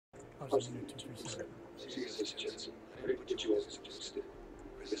How's the unit 237? See, Mrs. Jensen, I didn't put you as suggested.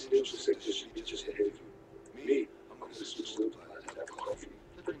 Residential sector should be just ahead of you. Me, I'm going to the slow plaza to have coffee.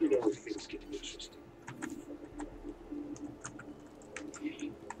 Let me know if things get interesting.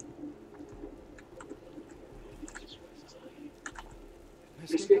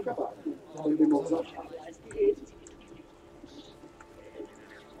 Speak up. Only the most up.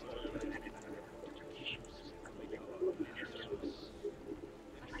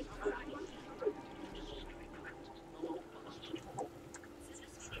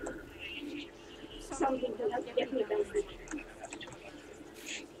 Something does get me back.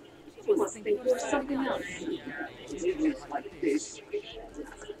 You must think there's something else. Like this.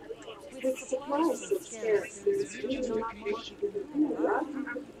 With supplies so scarce, there's really not much you can do, right?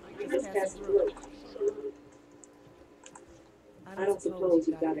 Let's pass through. I don't suppose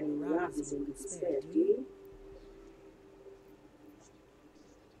you've got any rounds you can spare, do you?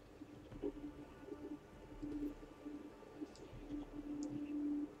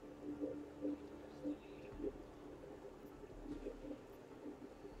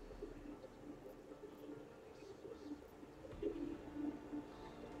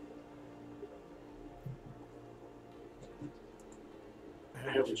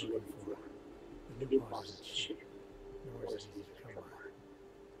 I know what you're looking for. The new boss is cheap. Nor is it easy to come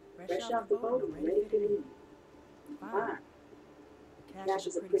by. Fresh off the boat and ready to leave. Fine. Cash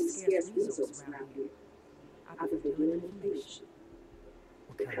is a pretty scarce resource around here. I prefer little information.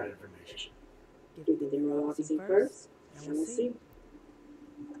 What kind of information? Give the bureaucracy first, and we'll see.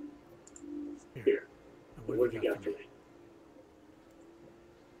 Here. And what have you got for me?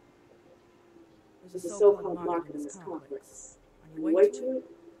 There's a so-called market in this complex. On your way to it,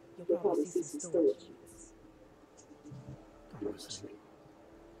 you'll probably see some storage units. I'm listening.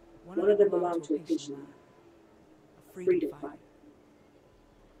 One of them belonged to a pinch line, a freedom fighter,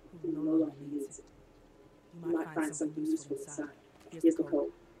 who no longer needs it. You might find something useful inside. Here's the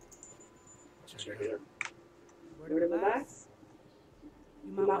code. Check it out. Word of advice?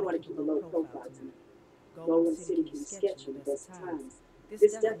 You might want to keep a low profile tonight. Golden City can sketch you the best times.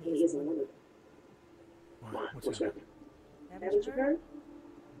 This definitely isn't one of them. Why? What's happening? Haven't you heard?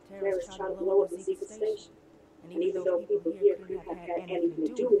 Terrorists trying to blow up the secret station. And even though people here couldn't have had anything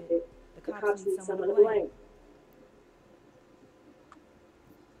to do with it, the cops need someone to blame.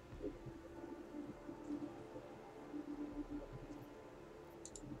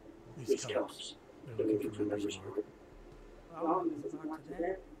 These cops. They're looking for members of Rucker. All members of Rucker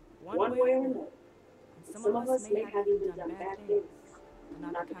today, one way or another. And some of us may have even done bad things,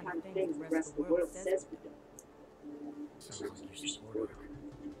 but not the kind of things the rest of the world says we do. Sounds like you support Rucker.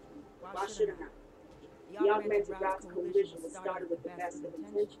 Why should I? The Augmented Routes Coalition was started with the best of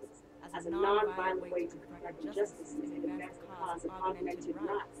intentions, as a non-violent way to protect justice and advance the cause of augmented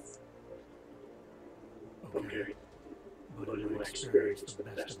rights. Okay. But in my experience, the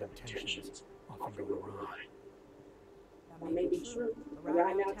best of intentions often go awry. That may be true, but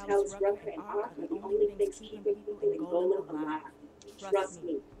right now Talos, Rucker, and Ark are the only things keeping people in the golem alive. Trust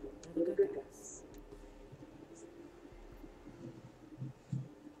me, they're the good guys.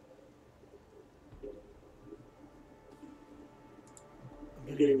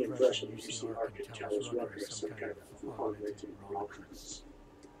 I'm getting the impression you see Ark and Talos Rucker as some kind of augmented progress.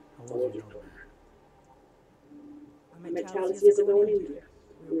 How old are you there? I met Talos years ago in India.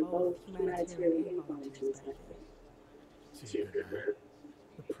 We were both humanitarian aid volunteers back then. Is he a good man?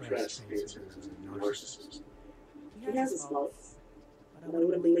 The press paints him as a narcissist. He has his faults, but I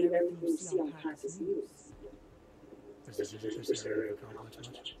wouldn't believe everything you see on Titus News. Does this area accomplish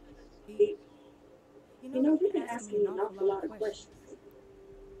much? You know, you've been asking me an awful lot of questions.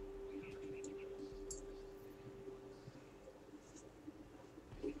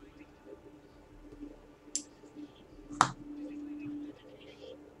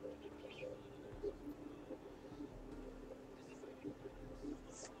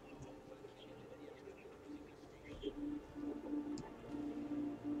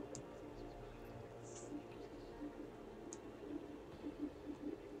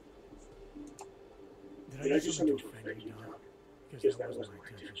 Did I do something to offend you, Don? Because that wasn't my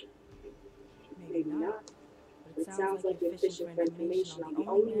intention. Maybe not, but it sounds like you're fishing for information on the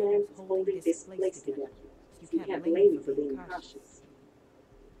only man who's holding this place together. You can't blame me for being cautious.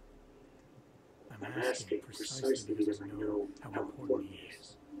 I'm asking precisely because I know how important he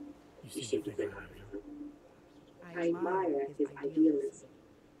is. You seem to think I do. I admire his idealism.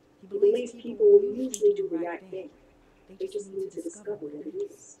 He believes people will usually do the right thing. They just need to discover what it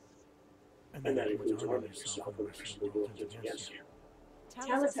is. And that includes arming yourself when the rest of the world turns against you.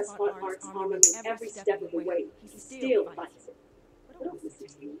 Talos has fought Ark's army in every step of the way. He still fights it. What else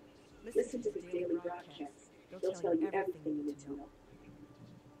is to you? tell you everything you need to know.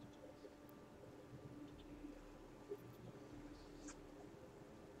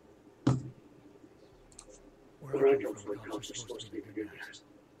 Where I come from, cops are supposed to be good guys.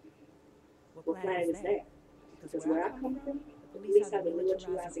 What plan is there? Because where I come from, the police have been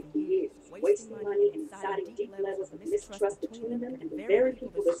militarizing for years, wasting money and inciting deep levels of mistrust between them and the very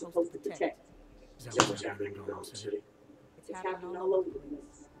people they're supposed to protect. Is that what's happening in Gotham City? It's happening all over the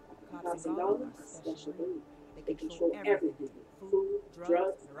place. Cops in Gotham are special breed. They control everything: food,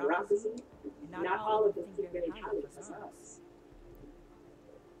 drugs, bureaucracy, and not all of them think very highly of us.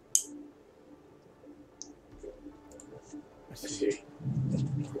 I see.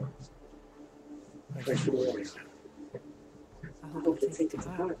 Thanks for the warning. I hope you take it to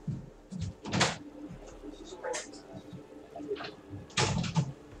heart.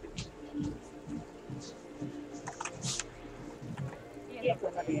 Yeah,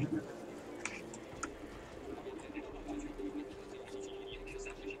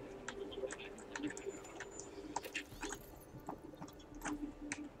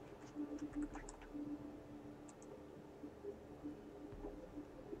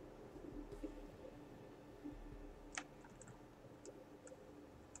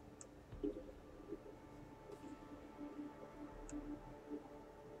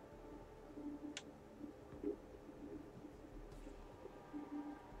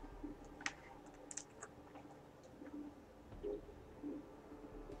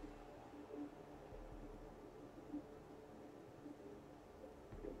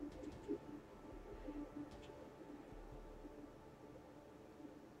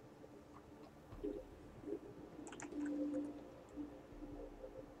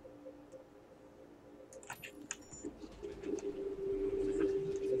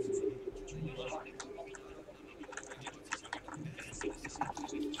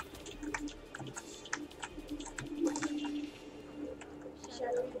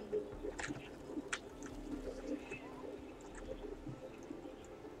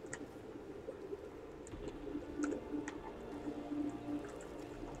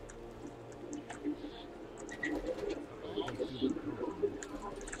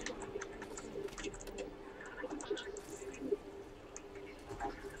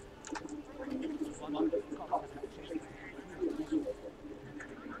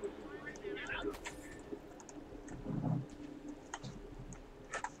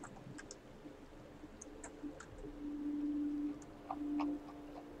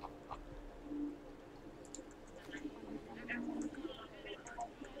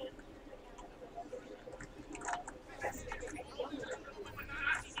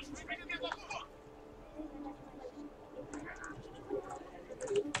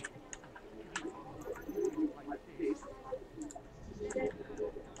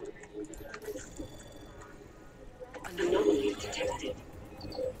 Anomaly detected.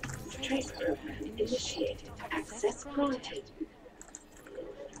 Trace program initiated. Access granted.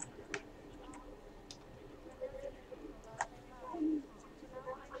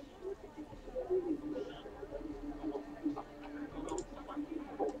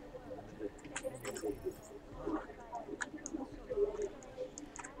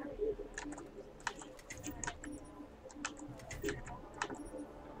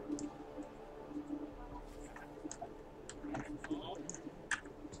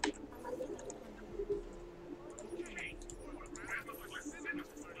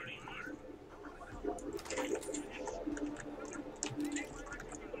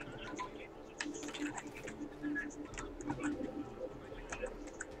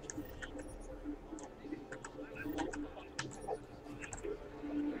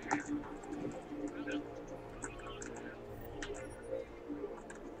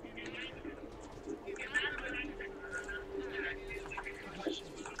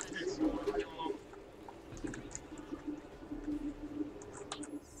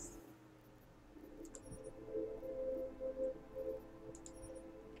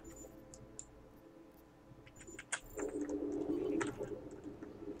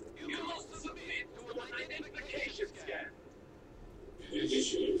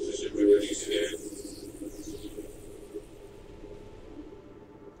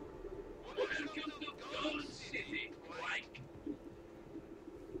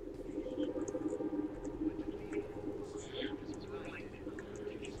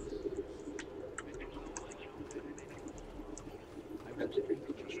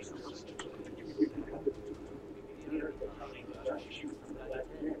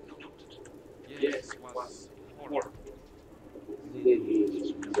 Yes, it was horrible.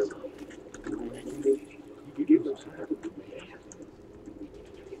 You give them some.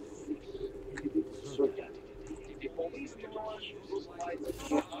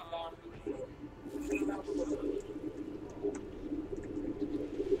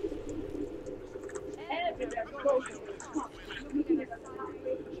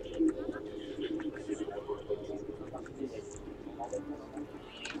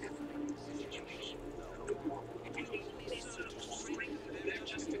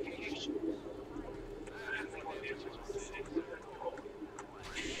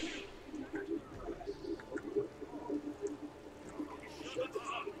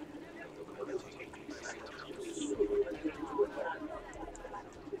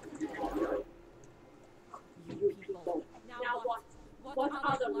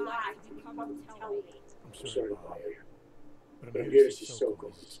 another lie have you come to tell me? I'm sorry to bother you, but I'm But here to see Soko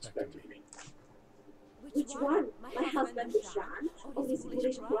is expecting me. Which one? My husband Dusan, or his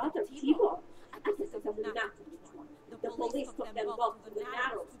foolish brother Tibor? I can think of nothing which one. The police took them both to the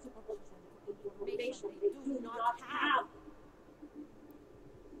narrows to provide information they do not have.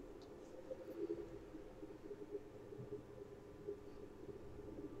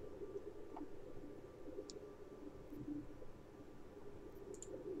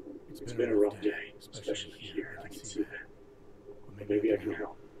 It's been a rough day, especially here. I can see that. But maybe I can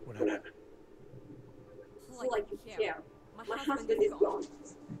help. What happened? Like you care. My husband is gone.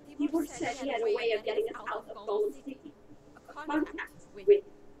 Tibor said he had a way of getting us out of Golden City. A contact with...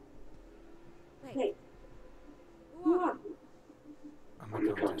 Wait. Who are you? I'm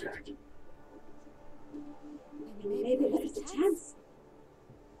the contact. Maybe there's a chance.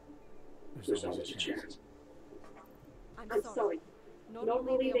 There's always a chance. I'm sorry.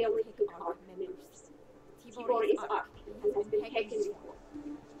 Normally they only take ARC members. Tibor is ARC and has been taken before.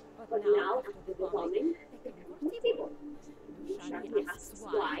 But now, after the bombing, they can go to Tibor. Dusan asks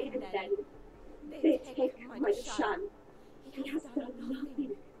why, and then they take my Dusan. He has done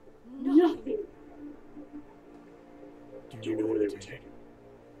nothing. Nothing. Do you know where they were taken?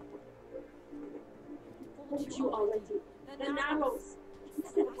 Told you already. The narrows.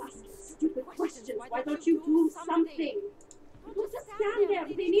 Instead of asking stupid questions, why don't you do something? Don't just stand there.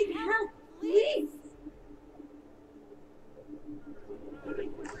 They need help. Please.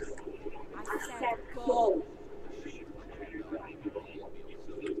 I said go.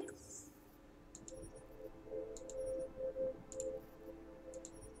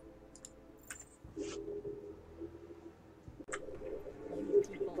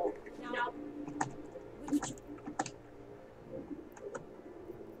 Now,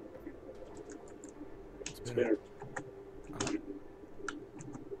 It's been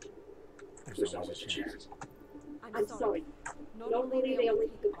There's always a chance. I'm sorry. Normally they only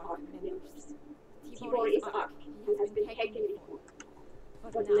take ARC members. Tibor is ARC and has been taken before.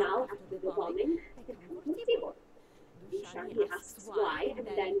 But now, after the bombing, they can go to Tibor. Dusan asks why, and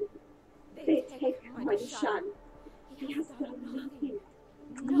then they take my Dusan. He has done nothing.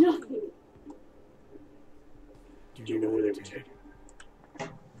 Nothing. Do you know where they were taken?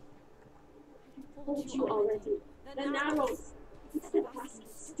 Told you already. The narrows. Instead of asking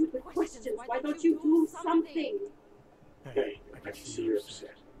stupid questions, why don't you do something? Hey, I can see you're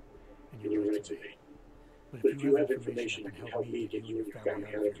upset, and you're right to be. But if you have information that can help me get you and your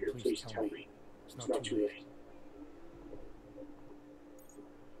family out of here, please tell me. It's not too late.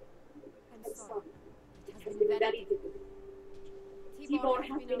 I'm sorry. It has been very difficult. Tibor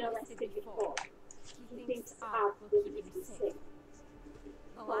has been arrested before. He thinks ARC will keep him safe.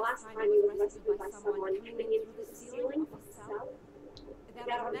 The last time he was rescued by someone coming in through the ceiling of his cell.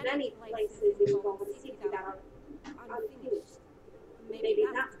 There are many places in Golden City that are unfinished. Maybe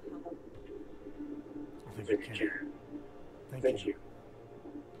that could help. I think I can. Thank you.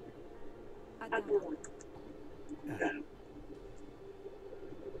 Adela. Adam.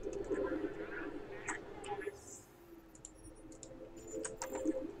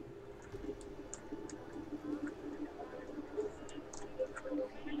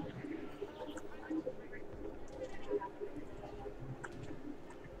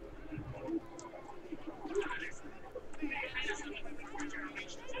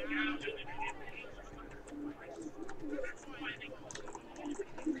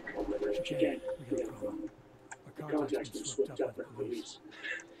 Again, we got a problem. Our contact's been swept up by the police.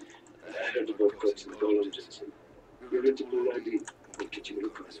 I had to both clips and gold engines. You're into Blue ID. We'll get you new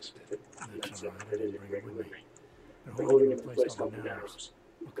prices. That's all right, I didn't bring it with me. They're holding a place called the Narrows.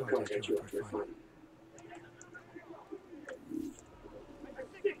 I'll contact you after I find it.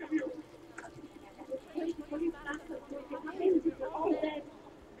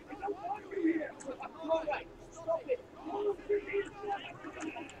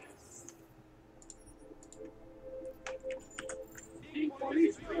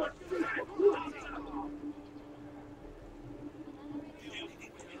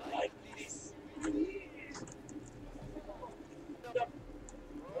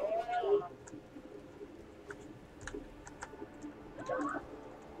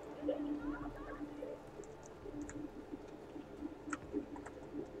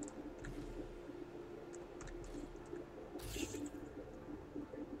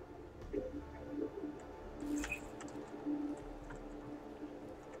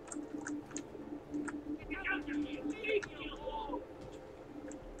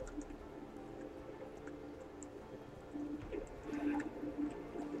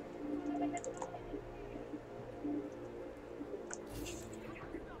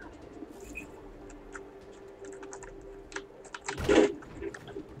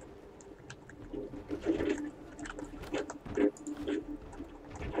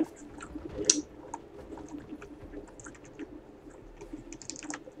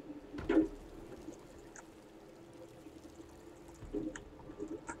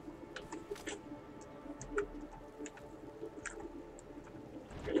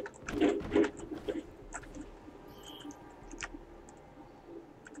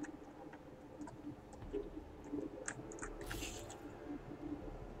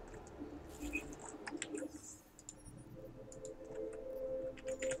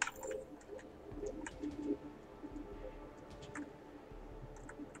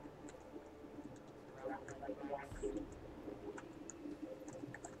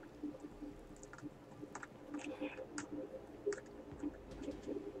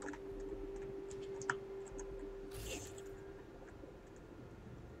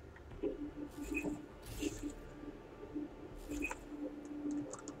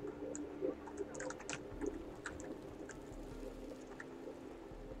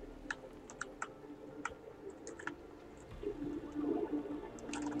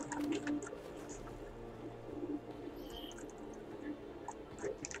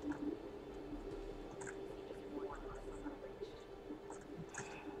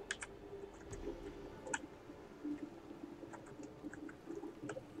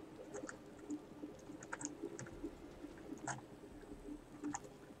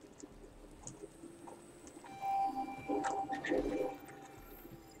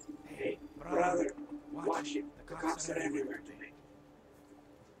 Hey, brother, watch it. The cops are everywhere today.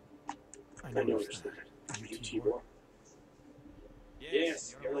 I noticed that. Are you Tibor?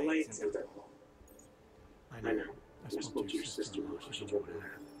 Yes, you're late in the hall. I know. I spoke to your sister-in-law. She told me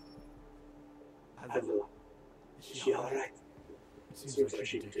that. Avila. Is she alright? It seems like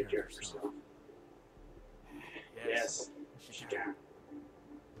she can take care of herself. Yes, she can.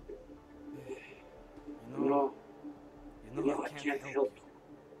 No, I can't help you.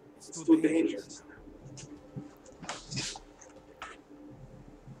 It's too dangerous.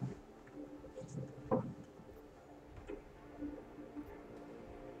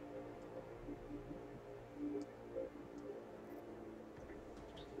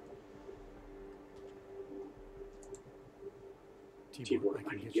 Tibor, I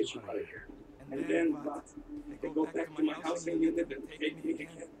can get you out of here. And then what? They go back to my house and you didn't take me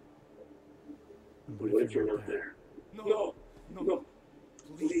again. And What if you're not there? No.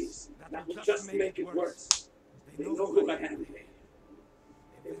 Please, that will just make it worse. They know who I am.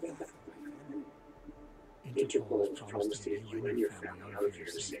 They've been after my family. Interpol has promised to get you and your family out of here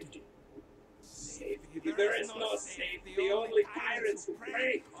to safety. Safety? There is no safety. Only pirates who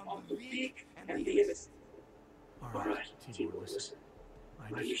prey on the weak and the innocent. All right, Tibor, listen.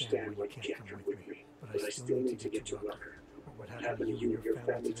 I understand why you can't come with me, but I still need to get to Rucker. What happened to you and your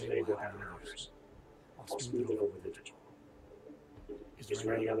family today will happen to others. I'll smooth it over with Interpol. Is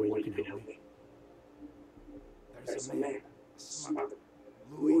there any other way you can help me? There's a man, smart,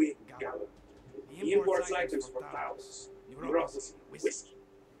 Lousi Gallois. He imports items for thousands, neuropathy, whiskey.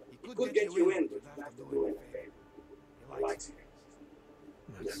 He could get you in, but you have to do him a favor. He likes it.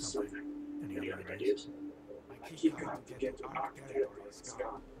 That's something. Any other ideas? I keep trying to get to our territory. It's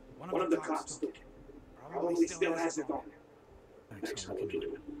gone. One of the cops took it. Probably still has it on him. Thanks, I'll look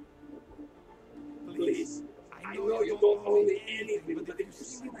into it. Please, I know you don't owe me anything, but if you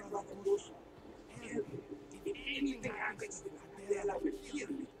see my brother Dusan, help me. If anything happens to Adela, will kill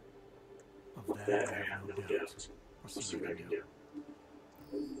me. Of that, I have no doubt. I'll see what I can do.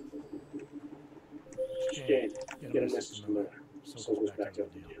 Shane, get a message from her. So goes back to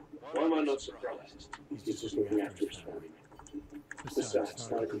the deal. Why am I not surprised? He's just looking after his family. Besides,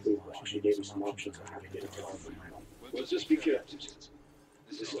 it's not a complete wash. She gave me some options on how to get it off my own. Well, just be careful.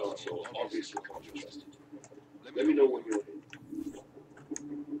 This is also obviously controversial. Let me know when you're ready.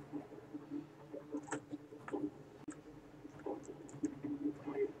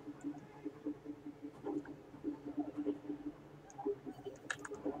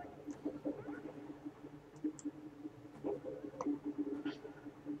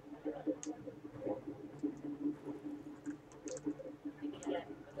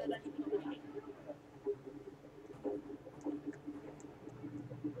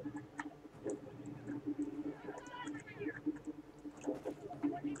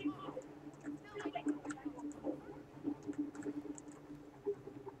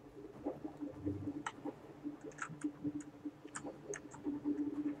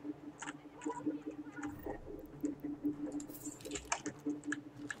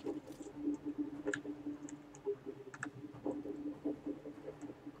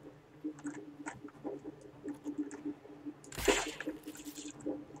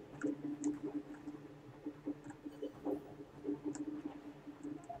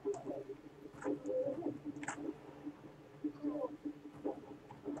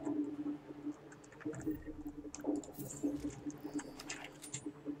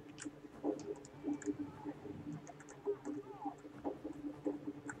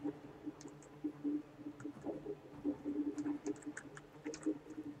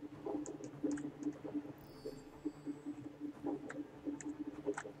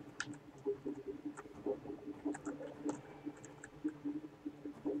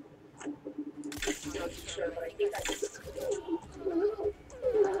 Sure, but I think I just...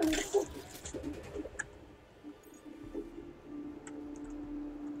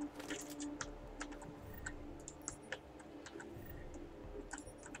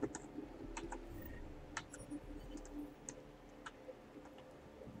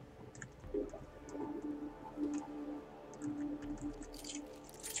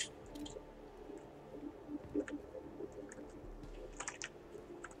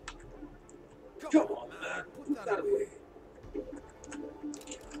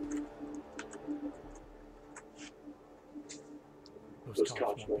 those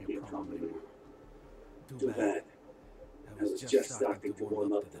cops won't be a problem anymore. Too bad. I was just starting to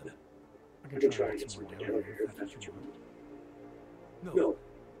warm up to them. I can try to get some more down here if that's what you want. No.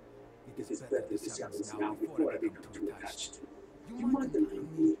 It's better this happens now before I become too attached. You mind denying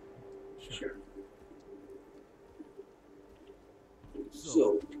me? Sure.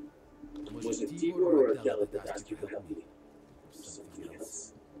 So, was it Tibor or Adela that asked you to help me? Or something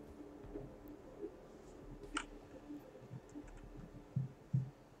else?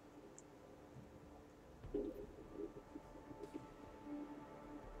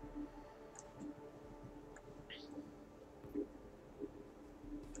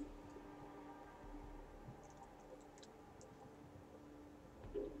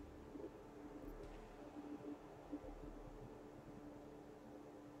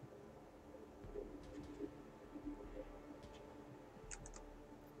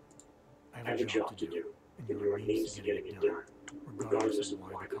 I have a job to do, and your name's getting it done, regardless of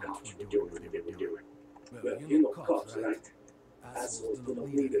why the cops were doing what they were doing. Well, you know cops, right? Assholes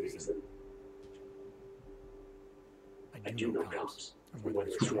don't need a reason. I do know cops, and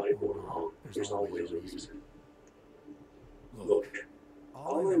whether it's right or wrong, there's always a reason. Look,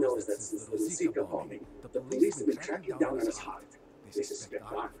 all I know is that since the Lousi Gallois bombing, the police have been tracking down on his heart. They suspect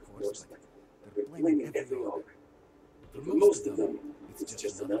art, of course, but they're blaming every order. For most of them, it's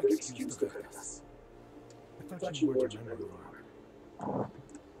just another excuse to hurt us. I thought you were to remember Rucker.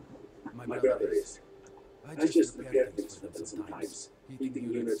 My brother is. I just prepare things for them sometimes.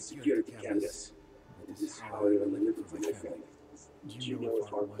 Heating units, security cameras. This is how I live for my family. Do you know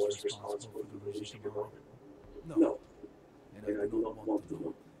if Art was responsible for the Lousi Gallois? No. And I do not want to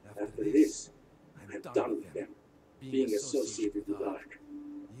know. After this, I'm done with them. Being associated with Dark.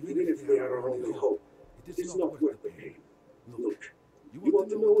 Even if they are our only hope, it is not worth the pain. Look, you want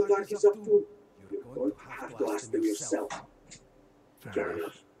to know what Dark is up to? You're going to have to ask them yourself. Fair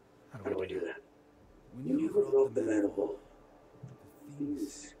enough. How do I do that? When you robbed the man of all, the thing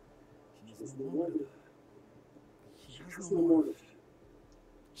is, he has no more. He has no more.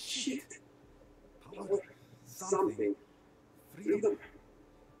 Shit. Power. Something. Freedom.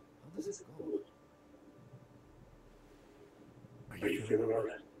 How does it go? Are you feeling all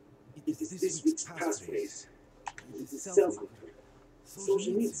right? It is this week's passphrase. It is self-control.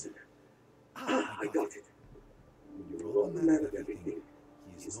 Social needs. I got it. When you rob a man of everything,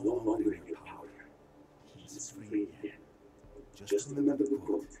 he is no longer in your power. He is free again. Just remember the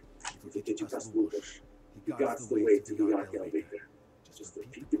quote. It will get you past Bush. He guards the way to the arc elevator. Just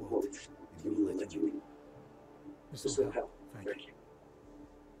repeat the quote, and he will let you in. This will help. Thank you.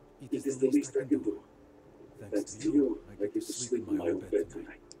 It is the least I can do. Thanks to you, I get to sleep in my own bed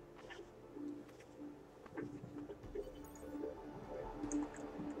tonight.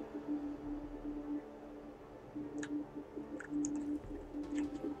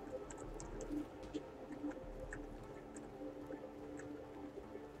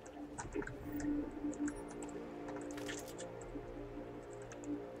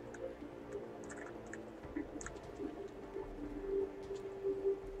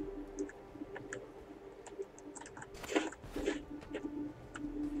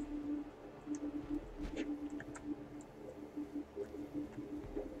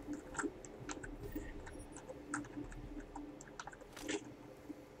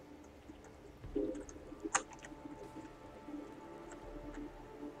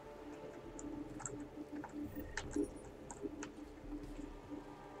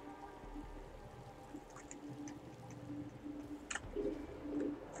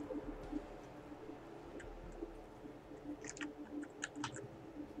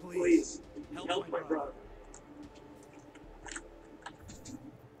 Please, help my brother.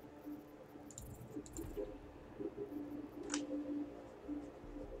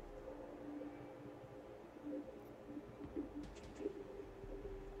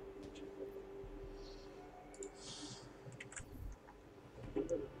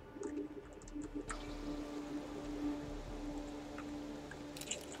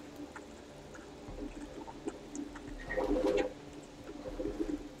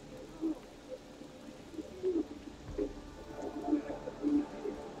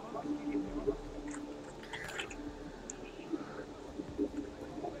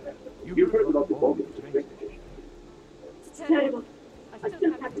 You heard about the bombing of the train station. It's terrible. I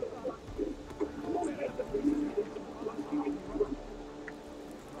still have to go.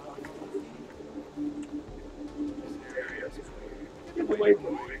 Get away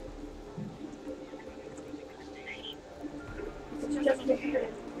from me. It's just a fear.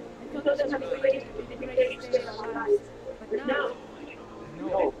 I thought that had waited to be ready to stay alive. But now,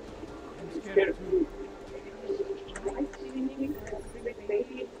 No, I'm scared too. I think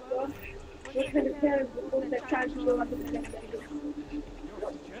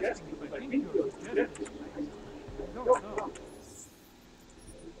suggesting, but I think you're suggesting. I don't know.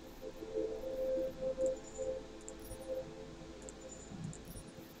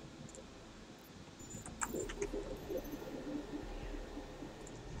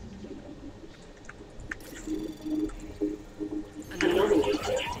 Anomaly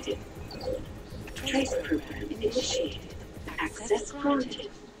detected. Trace program initiated. Access granted.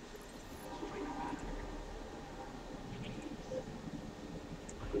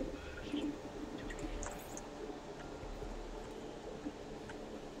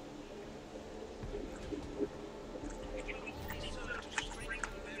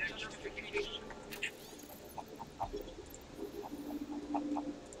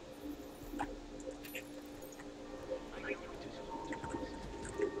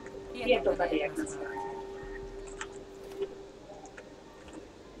 Viendo tareas.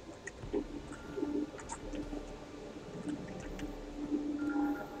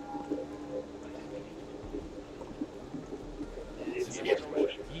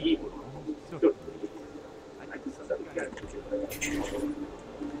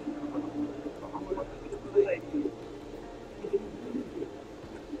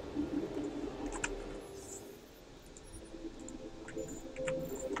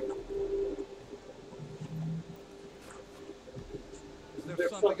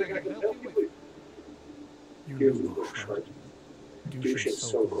 There's something I can help you with. You know, right? Dusan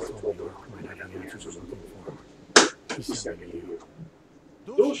Sokol told me Ark might have the answers we're looking for. He sent me to you.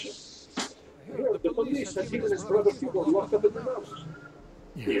 Dusan? I heard the police has even his brother Tibor locked up in the house.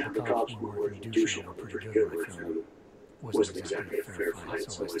 Yeah, the cops who were working Dusan were pretty good, my friend. Wasn't exactly a fair fight,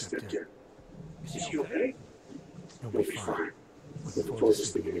 so I stepped in. Is he okay? He'll be fine. Looking forward to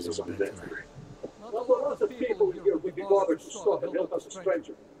sleeping in his own bed tonight. Not a lot of people here would be bothered to stop and help us a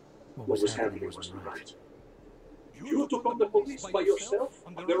stranger. What was happening wasn't right. You took on the police by yourself,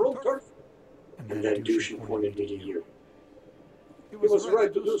 on their own turf? And then Dusan pointed me to you. He was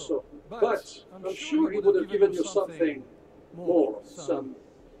right to do so, but I'm sure he would have given you something more, some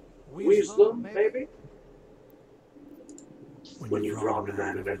wisdom, maybe? When you've robbed a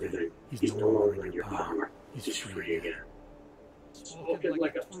man of everything, he's no longer in your power. He's free again. Spoken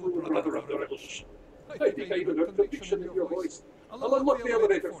like a true brother of the revolution. I think I even heard conviction in your voice. I'll unlock the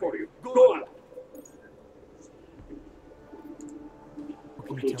elevator for you. Go on!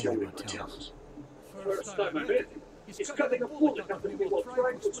 What can you tell me about Tellus? First time I met him, he's cutting a bullet out of me while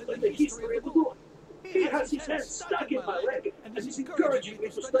trying to explain the history of the war. He has his hand stuck in my leg, and he's encouraging me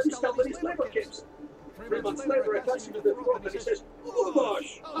to study Stalinist labor camps. 3 months later, I pass him to the front, and he says, "Oh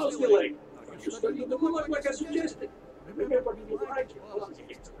gosh, how's the leg? Are you studying the gulag like I suggested?" Remember, he liked you.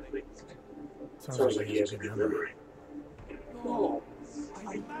 Sounds like he has a good memory. No,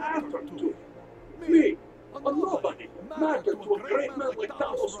 I mattered to him. Me, a nobody, mattered to a great man like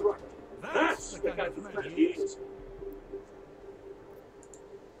Talos Rucker. That's the kind of man he is.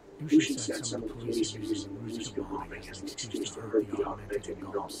 Dusan said some of the police are using the Lousi Gallois as an excuse to hurt the augmented in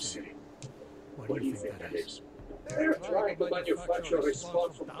Gotham City. What do you think that is? They're trying to manufacture a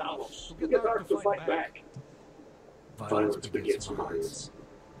response from Talos to get Ark to fight back. Violence begets violence.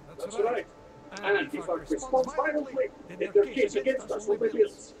 That's right. And if Ark responds violently, then their case against us will be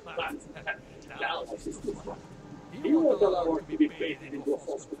this. But Talos is too far. He won't allow Ark to be baited into a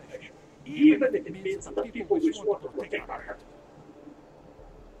false confession, even if it means that the people we want to protect our heart.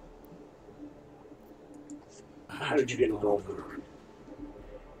 How did you get involved with her?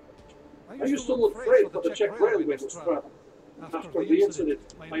 I used to look afraid for the Czech railway was travel. After the incident,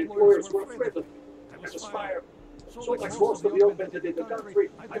 my employers were afraid of me. I was fired. So like most of the augmented in the country,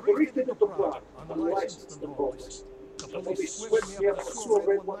 I drifted into Prague, unlicensed and homeless. The police swept me out of a sewer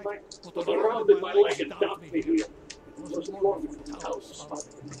rail one night, put a round in my leg and dumped me here. It wasn't long before the house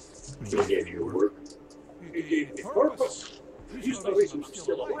spotted me. He gave you work? He gave me purpose. He's the reason I'm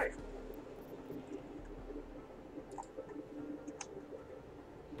still alive.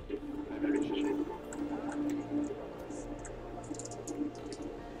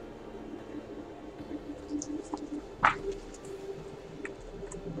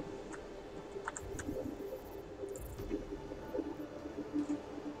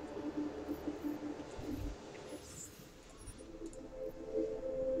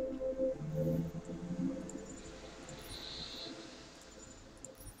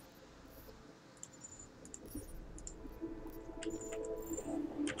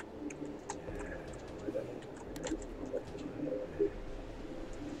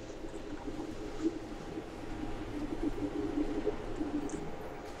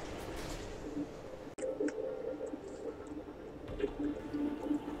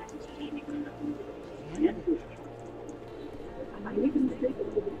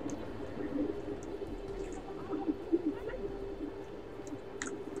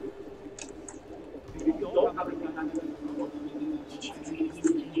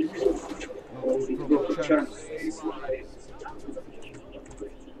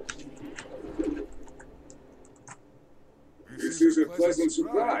 This is a pleasant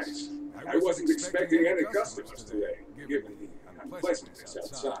surprise. I wasn't expecting any customers today, given the unpleasantness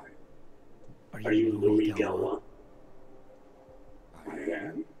outside. Are you Lousi Gallois? I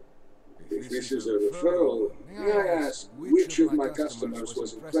am. If this is a referral, may I ask which of my customers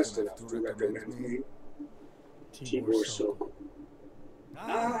was impressed enough to recommend me? Tibor so.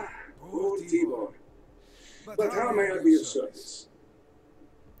 Ah, poor Tibor. But how may I be of service?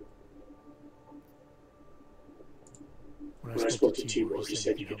 When I spoke to Tibor, he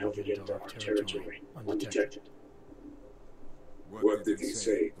said you could help me get into our territory undetected. What did he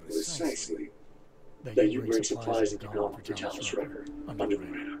say precisely? That you bring supplies that you can offer to Rucker under the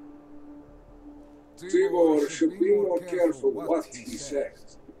radar. Tibor should be more careful what he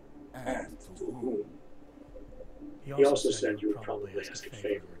says, and to whom. He also said you would probably ask a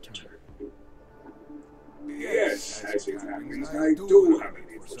favor in return. Yes, as it happens, I do have a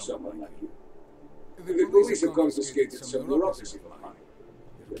need for someone like you. The police have confiscated some property of mine.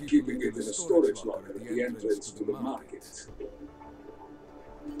 They're keeping it in a storage locker at the entrance to the market.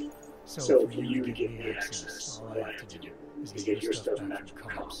 So for you to give me access, all I have to do is get your stuff back from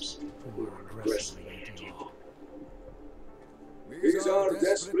cops who are aggressively anti-law. These are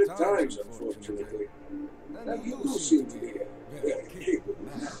desperate times, unfortunately. And you do seem to be a very capable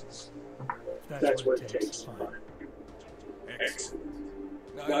man. That's what it takes, fine. Excellent.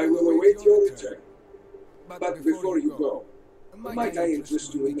 I will await your return. But before you go, might I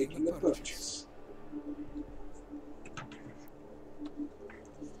interest you in making a purchase?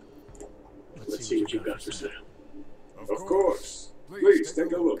 Let's see what you've got for sale. Of course. Please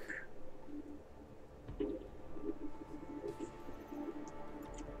take a look.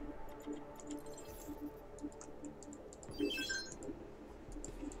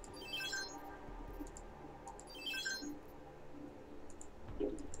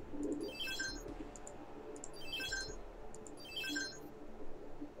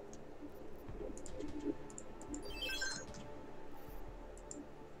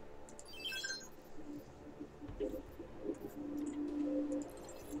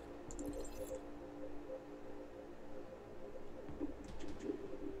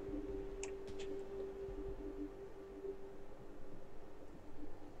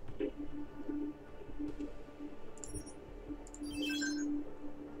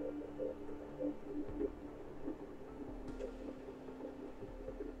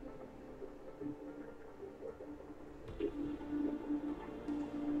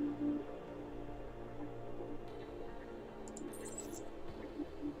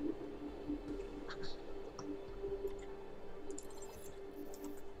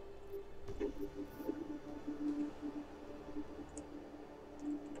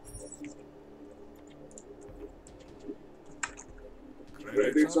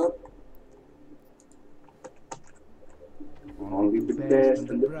 Credits up. Only the best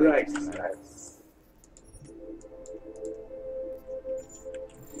and the brightest lights.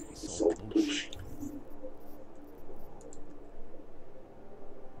 So bullshit.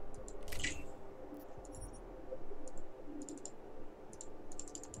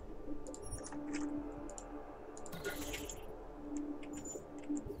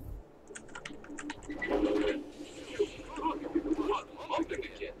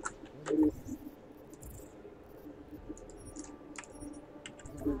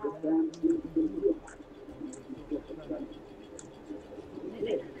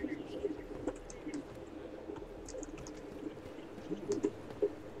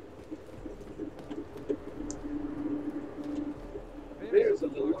 There's a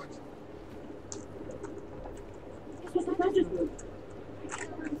little one.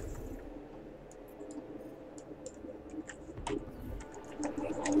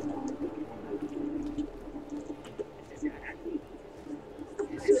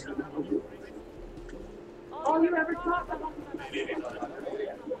 All you ever talk about.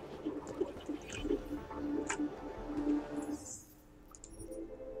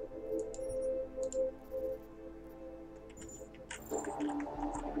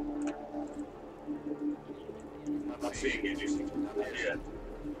 Not seeing anything yet.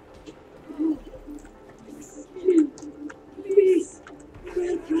 Please,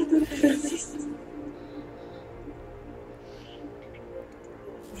 my brother and sister.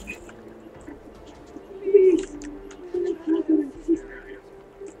 Please, my brother and sister.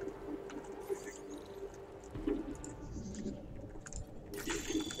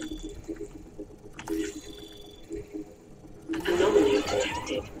 Anomaly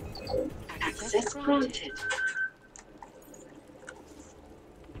detected. Access granted.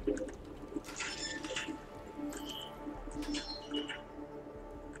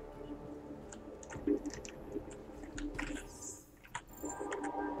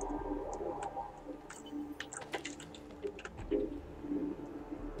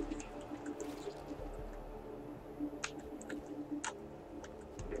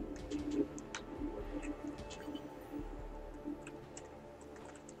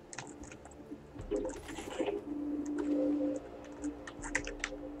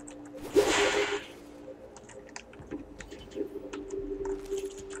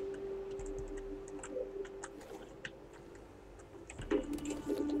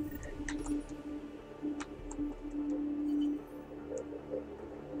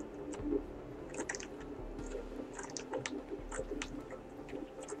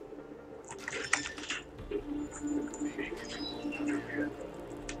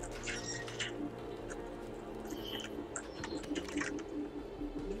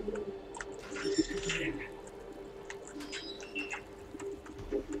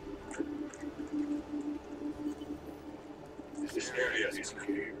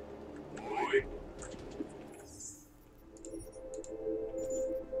 here, boy.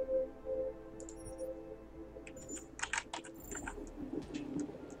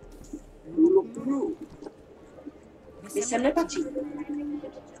 Look through. Mais ça n'a pas dit.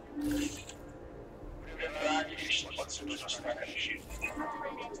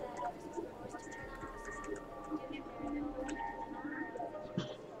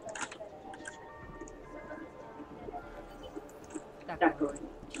 D'accord.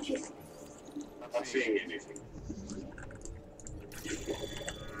 Not seeing anything.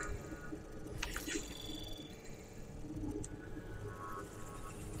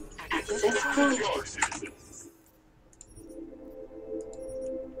 Access granted.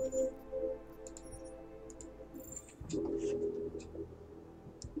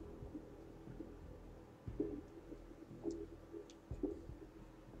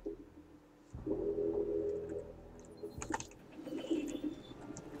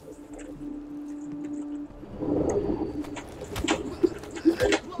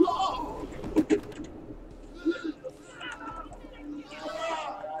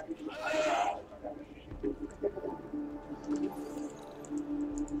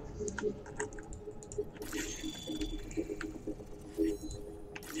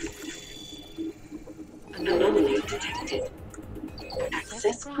 Anomaly detected.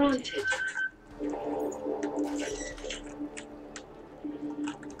 Access granted.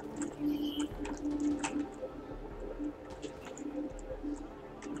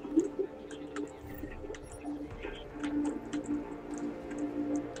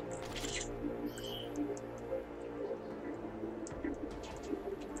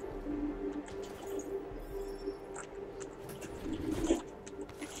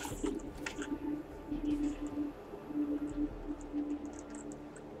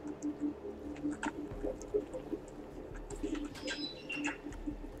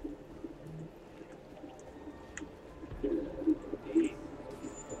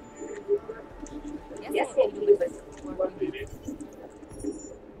 Yes, thank you, Louis. 1 minute.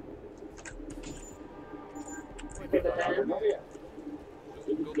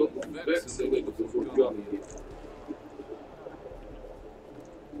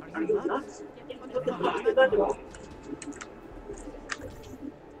 Are you nuts? Look at the door.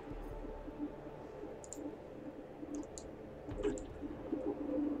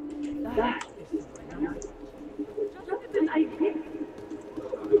 That is just an idea.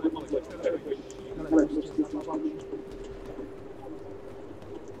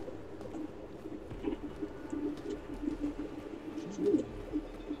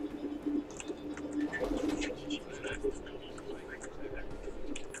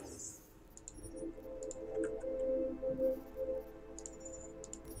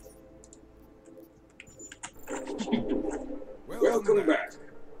 Welcome back.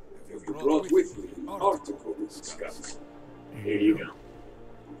 You brought with you an article to discuss. Here you go.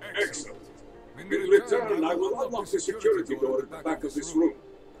 Excellent. In return, I will unlock the security door at the back of this room.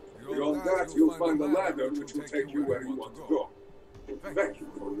 Beyond that, you'll find a ladder which will take you where you want to go. Thank you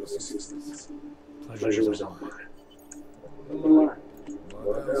for your assistance. Pleasure was all mine.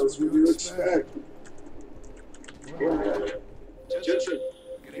 What else would you expect? Jensen,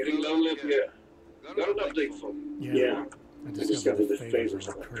 getting lonely up here. Got an update for me. Yeah. I discovered the favors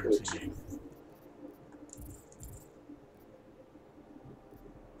of currency game.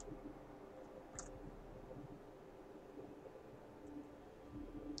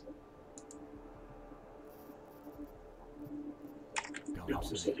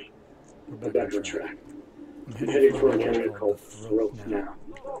 Gotham City. We're back on track. I'm heading for an area called Throat now.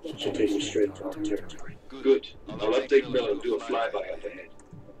 Should take you straight to our territory. Good. I'll update Miller and do a flyby up ahead.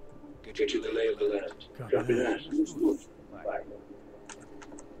 Get you the lay of the land. Copy that. Bye.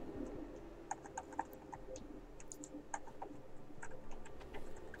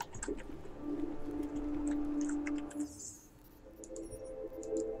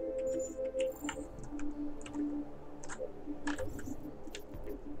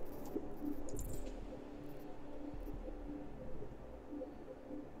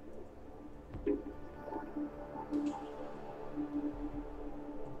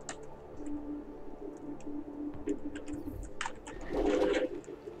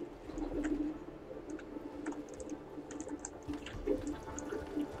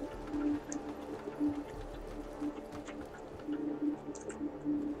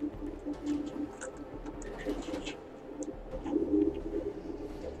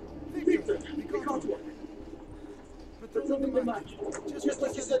 Just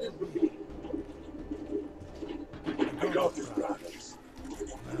like you said it would be. I got this, brothers.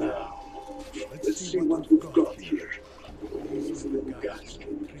 Now, let's see what we've got here. Easily we got.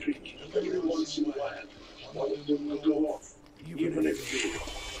 tricky. Every once in a while, one of them will go off, even if you...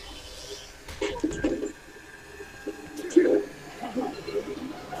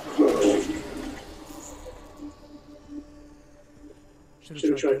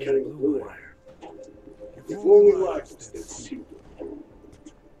 Should have tried cutting the blue wire. If only life was that simple.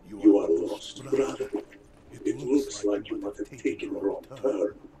 You are lost, brother. It looks like you must have taken the wrong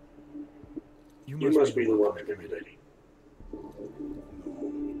turn. You must be the one that committed.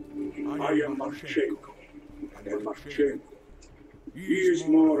 I am Marchenko. And Marchenko, he is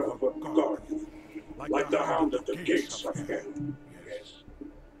more of a guardian, like the hound at the gates of hell. Yes.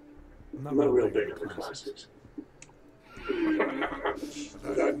 I'm not real big on the classics.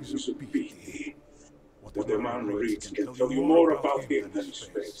 That is a pity. What the man reads can tell you more about him than his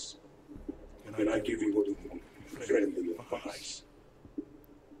face. Can I give you a little friendly advice?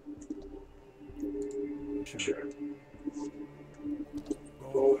 Sure.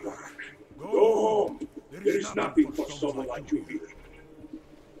 Go back. Go home. There is nothing for someone like you here.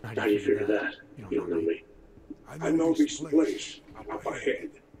 How do you figure that? You don't know me. I know this place up ahead.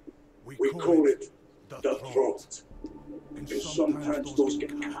 We call it the throat. And sometimes those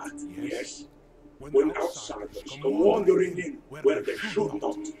get cut, yes? When outsiders go wandering in where they should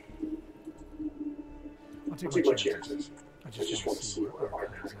not. I'll take my chances. I just want to see where our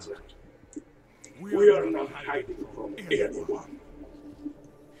paths are. We are not hiding from anyone.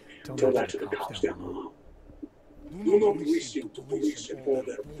 Tell that to the cops down below. Do not listen to police and all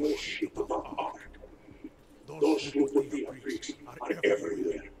their bullshit about art. Those who put the freaks are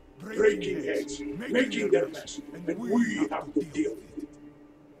everywhere, breaking heads, making their mess, and we have to deal with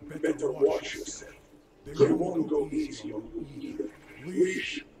it. Better watch yourself. They won't go easy on you either,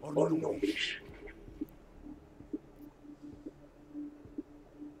 wish or no wish.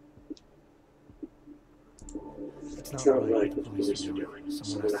 It's not right what the police are doing.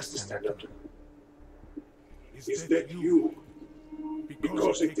 Someone has to stand up to them. Is that you?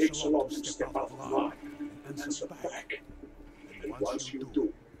 Because it takes so long to step out of line and answer back. And once you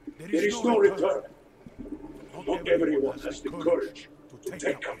do, there is no return. Not everyone has the courage to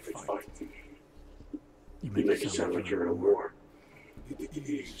take up the fight. You make it sound like you're in a war. It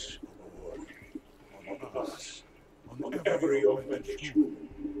is a war. On us. On every authentic human.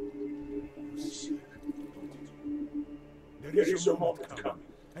 You see, there is a moment coming,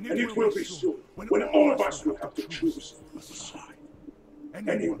 and it will be soon, when all of us will have to choose a side.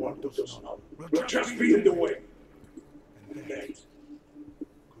 Anyone who does not will just be in the way. And that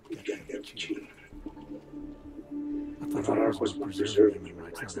could get them killed. I thought ours was preserving human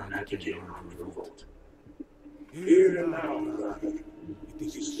rights, not advocating armed revolt. Here and now, rather,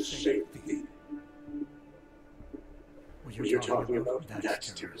 it is the same thing. What you're talking about,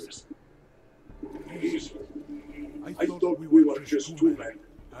 that's terrorism. I thought we were just two men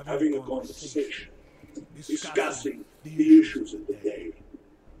having a conversation, discussing the issues of the day.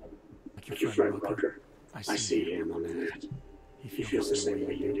 Like your friend Rucker, I see him on the net. He feels the same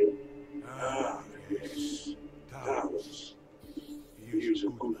way you do. Ah, yes. Talos. He is a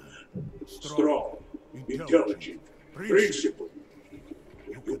good man. Strong, intelligent, principled.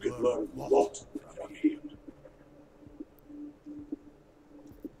 You could learn a lot from him.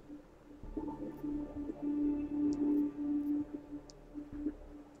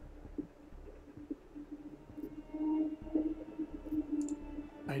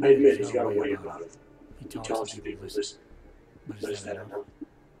 I admit he's got a way about it. He talks to people listen. But is that enough?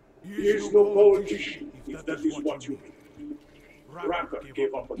 He is no politician, if that is what you mean. Rucker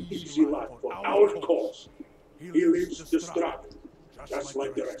gave up an easy life for our cause. He lives the struggle, just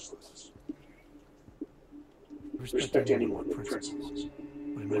like the rest of us. Respect anyone with principles,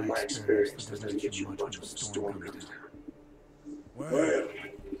 but in my experience, that doesn't get you much when the storm comes down. Well,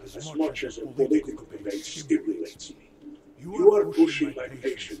 as much as a political debate stimulates me, you are pushing my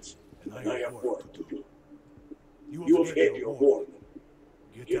patience, and I have work to do. You have had your warning.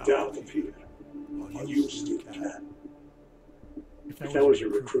 Get out of here, while you still can. If that was your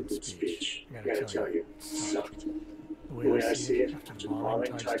recruitment speech, I gotta tell you, it sucked. The way I see it, after the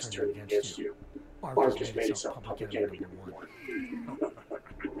bombing tides turned against you, Barb just made itself public enemy number one.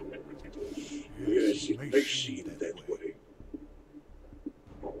 Yes, it may seem that way.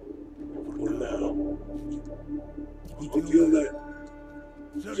 For now, until then,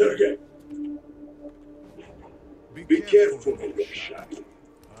 Sergei, be careful of your shot.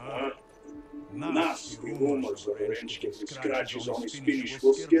 Nasty rumors of Renchkin's scratches on his finish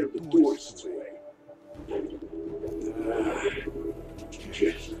will scare the tourists away.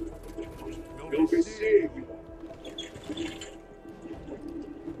 Just you'll be safe.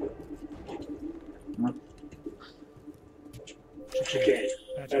 Can't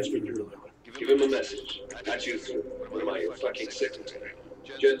That's what you're doing. Give him a message. Patch you through. What am I, your fucking secretary?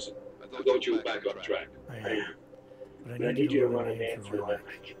 Jensen, I thought you were back on track. I am. But I need you to run a name through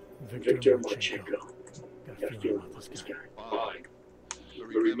Olympic. Victor Marchenko. Got a feeling about this guy. Fine. But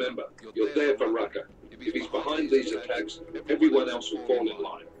remember, you're there for Rucker. If he's behind these attacks, everyone else will fall in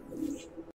line.